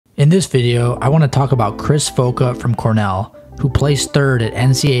this video, I want to talk about Chris Foca from Cornell, who placed third at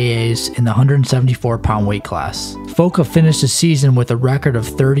NCAAs in the 174-pound weight class. Foca finished the season with a record of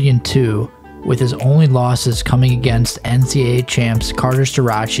 30-2, with his only losses coming against NCAA champs Carter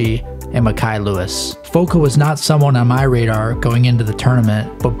Starace and Makai Lewis. Foca was not someone on my radar going into the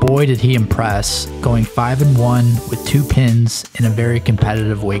tournament, but boy did he impress, going 5-1 with 2 pins in a very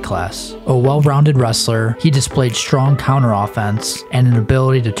competitive weight class. A well-rounded wrestler, he displayed strong counter offense and an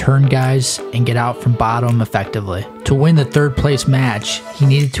ability to turn guys and get out from bottom effectively. To win the third place match, he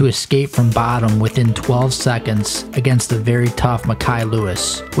needed to escape from bottom within 12 seconds against the very tough Makai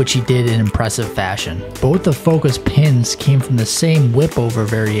Lewis, which he did in impressive fashion. Both of Foca's pins came from the same whip-over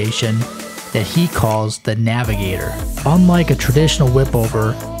variation that he calls the Navigator. Unlike a traditional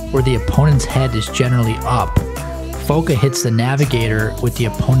whip-over where the opponent's head is generally up, Foca hits the Navigator with the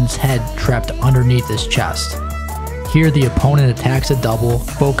opponent's head trapped underneath his chest. Here the opponent attacks a double,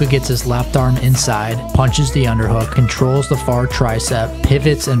 Foca gets his left arm inside, punches the underhook, controls the far tricep,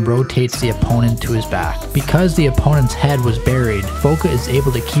 pivots and rotates the opponent to his back. Because the opponent's head was buried, Foca is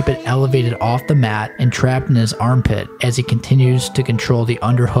able to keep it elevated off the mat and trapped in his armpit as he continues to control the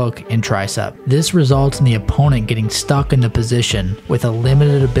underhook and tricep. This results in the opponent getting stuck in the position with a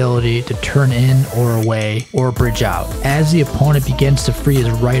limited ability to turn in or away or bridge out. As the opponent begins to free his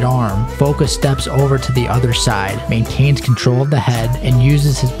right arm, Foca steps over to the other side, maintains control of the head, and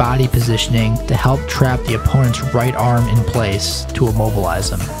uses his body positioning to help trap the opponent's right arm in place to immobilize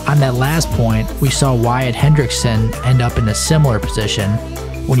him. On that last point, we saw Wyatt Hendrickson end up in a similar position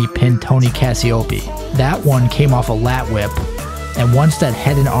when he pinned Tony Cassiope. That one came off a lat whip, and once that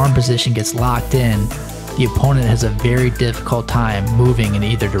head and arm position gets locked in, the opponent has a very difficult time moving in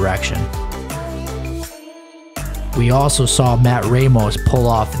either direction. We also saw Matt Ramos pull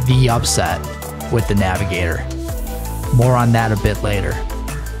off the upset with the Navigator. More on that a bit later.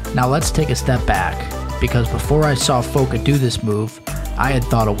 Now let's take a step back, because before I saw Foca do this move, I had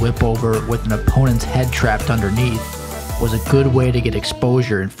thought a whip over with an opponent's head trapped underneath was a good way to get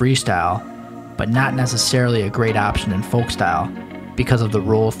exposure in freestyle, but not necessarily a great option in folk style because of the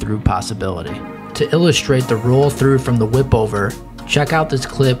roll through possibility. To illustrate the roll through from the whip over, check out this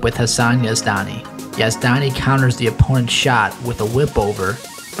clip with Hassan Yazdani. Yazdani counters the opponent's shot with a whip over,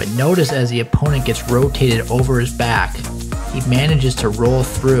 but notice as the opponent gets rotated over his back, he manages to roll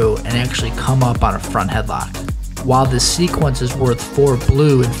through and actually come up on a front headlock. While this sequence is worth 4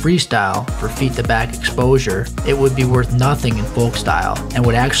 blue in freestyle for feet to back exposure, it would be worth nothing in folk style and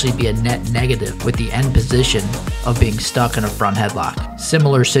would actually be a net negative with the end position of being stuck in a front headlock.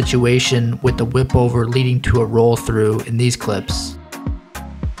 Similar situation with the whip over leading to a roll through in these clips.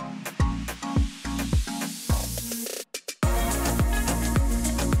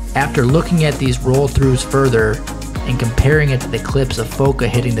 After looking at these roll-throughs further and comparing it to the clips of Foca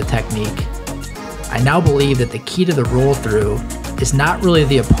hitting the technique, I now believe that the key to the roll-through is not really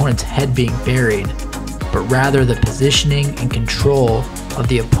the opponent's head being buried, but rather the positioning and control of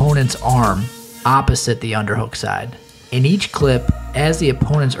the opponent's arm opposite the underhook side. In each clip, as the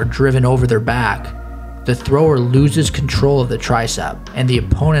opponents are driven over their back, the thrower loses control of the tricep, and the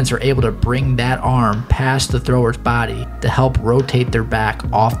opponents are able to bring that arm past the thrower's body to help rotate their back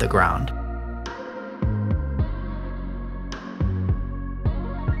off the ground.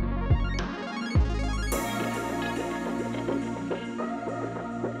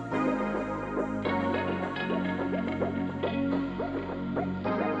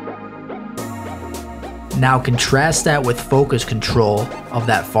 Now contrast that with Foca's control of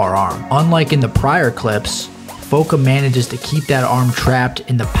that far arm. Unlike in the prior clips, Foca manages to keep that arm trapped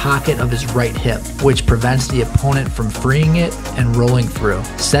in the pocket of his right hip, which prevents the opponent from freeing it and rolling through.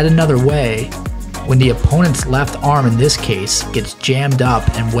 Said another way, when the opponent's left arm in this case gets jammed up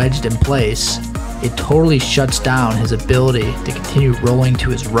and wedged in place, it totally shuts down his ability to continue rolling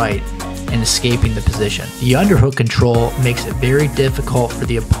to his right and escaping the position. The underhook control makes it very difficult for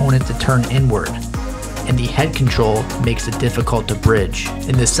the opponent to turn inward, and the head control makes it difficult to bridge.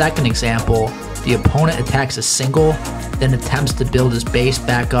 In the second example, the opponent attacks a single, then attempts to build his base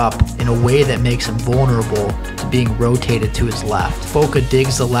back up in a way that makes him vulnerable to being rotated to his left. Foca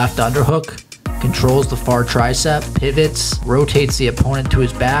digs the left underhook, controls the far tricep, pivots, rotates the opponent to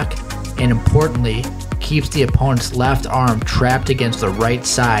his back, and importantly, keeps the opponent's left arm trapped against the right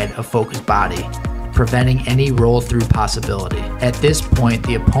side of Foca's body, preventing any roll-through possibility. At this point,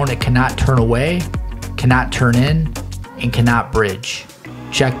 the opponent cannot turn away, cannot turn in, and cannot bridge.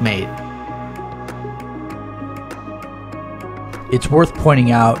 Checkmate. It's worth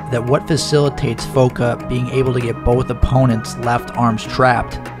pointing out that what facilitates Foca being able to get both opponents' left arms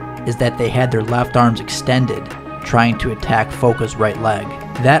trapped is that they had their left arms extended, trying to attack Foca's right leg.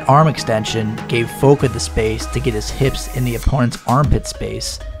 That arm extension gave Foca the space to get his hips in the opponent's armpit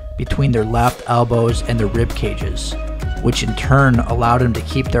space between their left elbows and their rib cages, which in turn allowed him to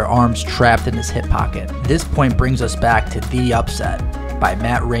keep their arms trapped in his hip pocket. This point brings us back to the upset by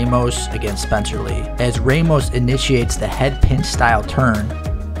Matt Ramos against Spencer Lee. As Ramos initiates the head pinch style turn,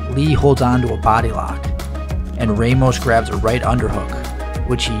 Lee holds onto a body lock, and Ramos grabs a right underhook,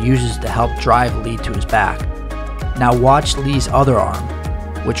 which he uses to help drive Lee to his back. Now watch Lee's other arm,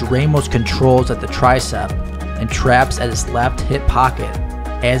 which Ramos controls at the tricep and traps at his left hip pocket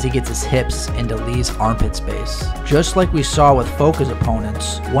as he gets his hips into Lee's armpit space. Just like we saw with Foca's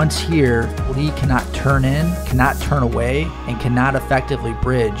opponents, once here, Lee cannot turn in, cannot turn away, and cannot effectively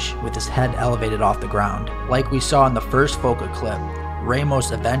bridge with his head elevated off the ground. Like we saw in the first Foca clip,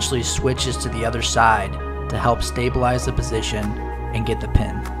 Ramos eventually switches to the other side to help stabilize the position and get the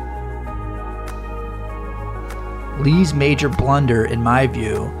pin. Lee's major blunder, in my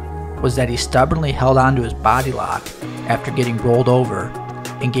view, was that he stubbornly held onto his body lock after getting rolled over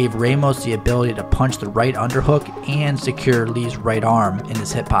and gave Ramos the ability to punch the right underhook and secure Lee's right arm in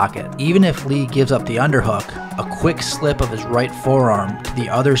his hip pocket. Even if Lee gives up the underhook, a quick slip of his right forearm to the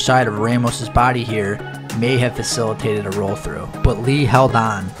other side of Ramos's body here may have facilitated a roll through. But Lee held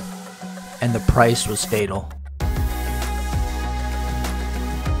on, and the price was fatal.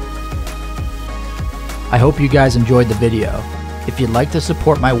 I hope you guys enjoyed the video. If you'd like to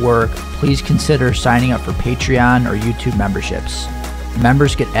support my work, please consider signing up for Patreon or YouTube memberships.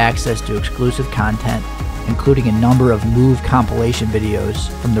 Members get access to exclusive content, including a number of move compilation videos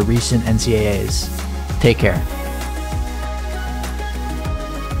from the recent NCAAs. Take care.